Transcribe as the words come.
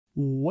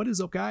What is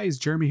up, guys?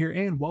 Jeremy here,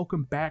 and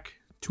welcome back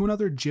to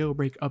another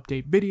jailbreak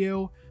update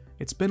video.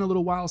 It's been a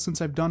little while since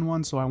I've done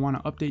one, so I want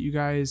to update you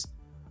guys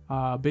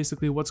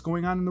basically what's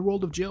going on in the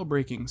world of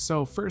jailbreaking.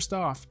 So first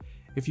off,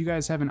 if you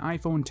guys have an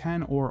iPhone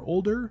 10 or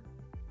older,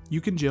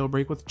 you can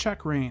jailbreak with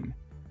checkra1n.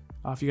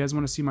 If you guys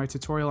want to see my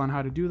tutorial on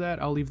how to do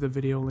that, I'll leave the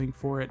video link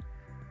for it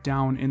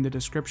down in the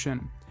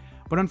description.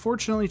 But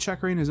unfortunately,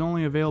 checkra1n is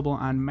only available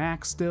on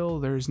Mac still.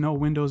 There's no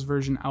Windows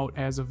version out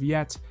as of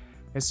yet.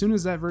 As soon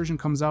as that version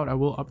comes out, I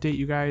will update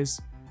you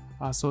guys.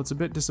 So it's a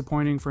bit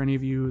disappointing for any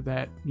of you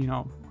that,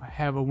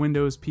 have a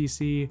Windows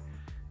PC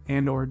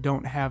and or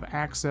don't have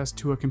access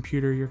to a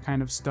computer. You're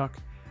kind of stuck.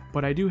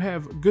 But I do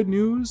have good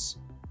news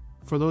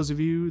for those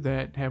of you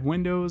that have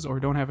Windows or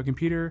don't have a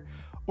computer,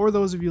 or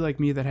those of you like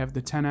me that have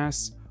the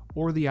XS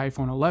or the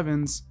iPhone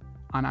 11s.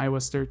 On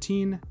iOS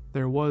 13,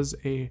 there was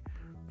a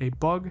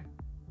bug,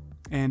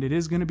 and it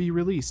is going to be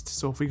released.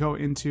 So if we go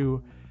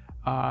into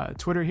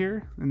Twitter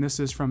here, and this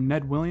is from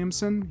Ned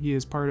Williamson. He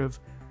is part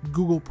of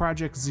Google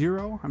Project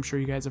Zero. I'm sure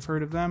you guys have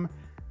heard of them.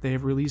 They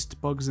have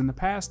released bugs in the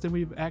past, and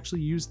we've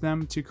actually used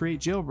them to create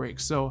jailbreaks.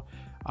 So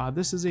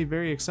this is a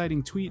very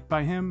exciting tweet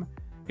by him.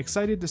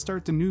 Excited to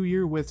start the new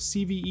year with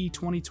CVE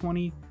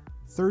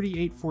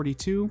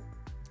 2020-3842.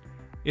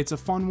 It's a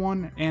fun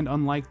one, and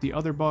unlike the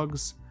other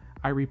bugs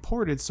I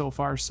reported so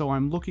far, so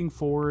I'm looking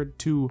forward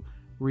to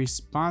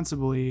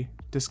responsibly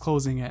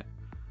disclosing it.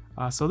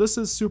 So this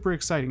is super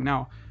exciting.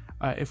 Now,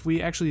 if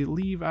we actually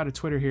leave out of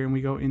Twitter here and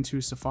we go into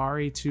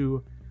Safari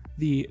to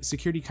the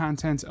security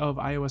content of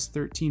iOS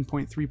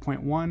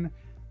 13.3.1,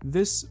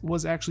 this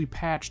was actually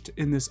patched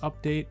in this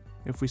update.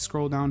 If we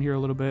scroll down here a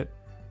little bit,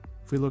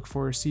 if we look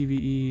for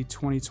CVE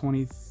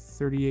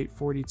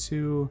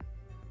 2020-3842,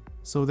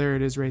 so there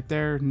it is right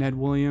there, Ned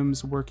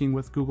Williams working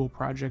with Google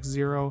Project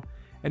Zero.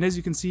 And as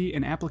you can see,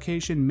 an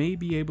application may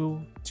be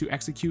able to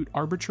execute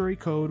arbitrary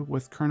code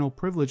with kernel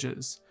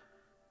privileges.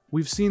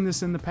 We've seen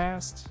this in the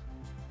past.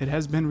 It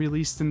has been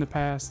released in the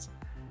past,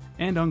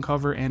 and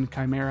Uncover and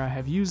Chimera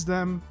have used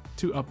them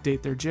to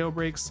update their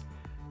jailbreaks.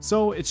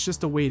 So it's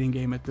just a waiting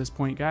game at this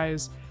point,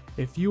 guys.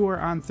 If you are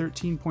on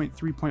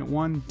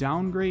 13.3.1,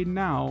 downgrade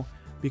now,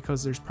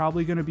 because there's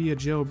probably going to be a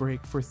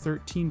jailbreak for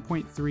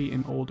 13.3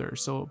 and older.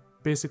 So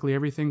basically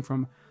everything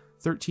from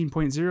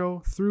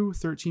 13.0 through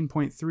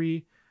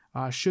 13.3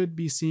 should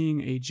be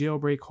seeing a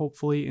jailbreak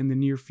hopefully in the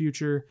near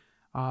future.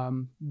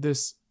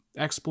 This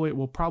exploit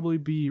will probably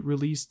be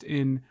released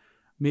in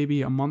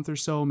maybe a month or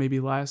so, maybe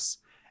less,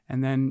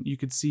 and then you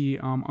could see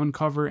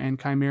Uncover and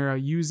Chimera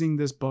using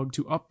this bug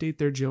to update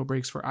their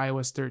jailbreaks for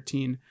iOS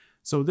 13.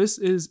 So this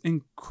is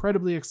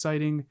incredibly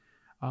exciting.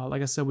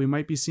 Like I said, we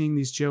might be seeing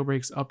these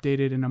jailbreaks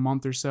updated in a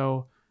month or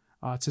so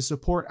to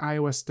support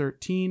iOS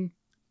 13.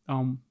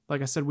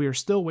 Like I said, we are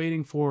still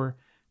waiting for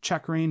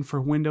checkra1n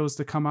for Windows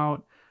to come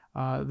out.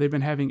 They've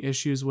been having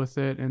issues with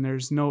it, and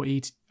there's no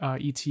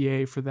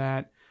ETA for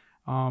that.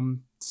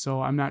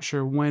 So I'm not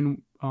sure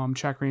when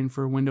checkra1n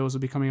for Windows will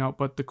be coming out.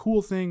 But the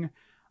cool thing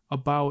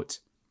about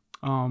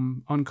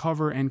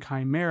Uncover and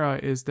Chimera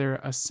is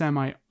they're a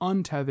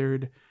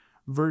semi-untethered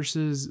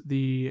versus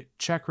the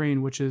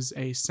checkra1n, which is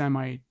a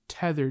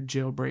semi-tethered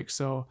jailbreak.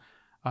 So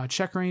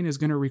checkra1n is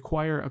going to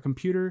require a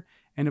computer,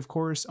 and of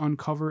course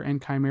Uncover and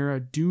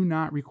Chimera do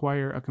not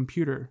require a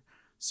computer.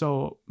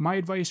 So my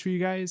advice for you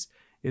guys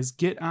is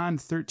get on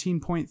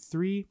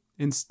 13.3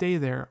 and stay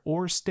there,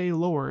 or stay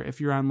lower.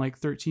 If you're on like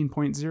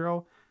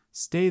 13.0,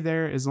 stay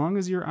there. As long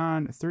as you're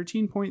on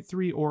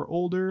 13.3 or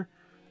older,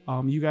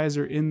 you guys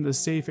are in the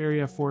safe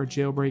area for a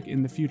jailbreak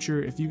in the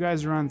future. If you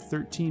guys are on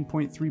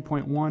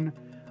 13.3.1,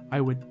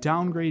 I would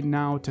downgrade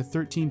now to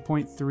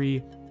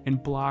 13.3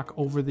 and block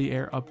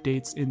over-the-air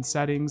updates in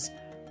settings.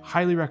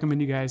 Highly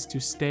recommend you guys to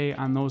stay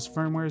on those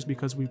firmwares,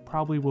 because we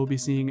probably will be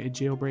seeing a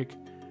jailbreak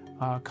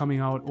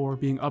coming out or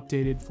being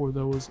updated for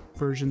those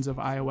versions of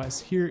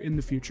iOS here in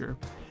the future.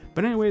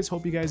 But anyways,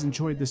 hope you guys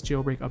enjoyed this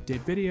jailbreak update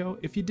video.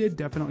 If you did,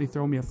 definitely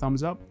throw me a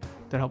thumbs up.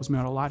 That helps me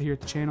out a lot here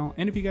at the channel.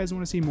 And if you guys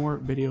want to see more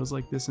videos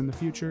like this in the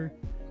future,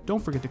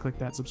 don't forget to click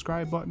that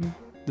subscribe button.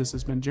 This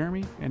has been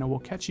Jeremy, and I will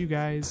catch you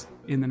guys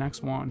in the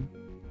next one.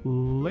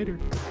 Later.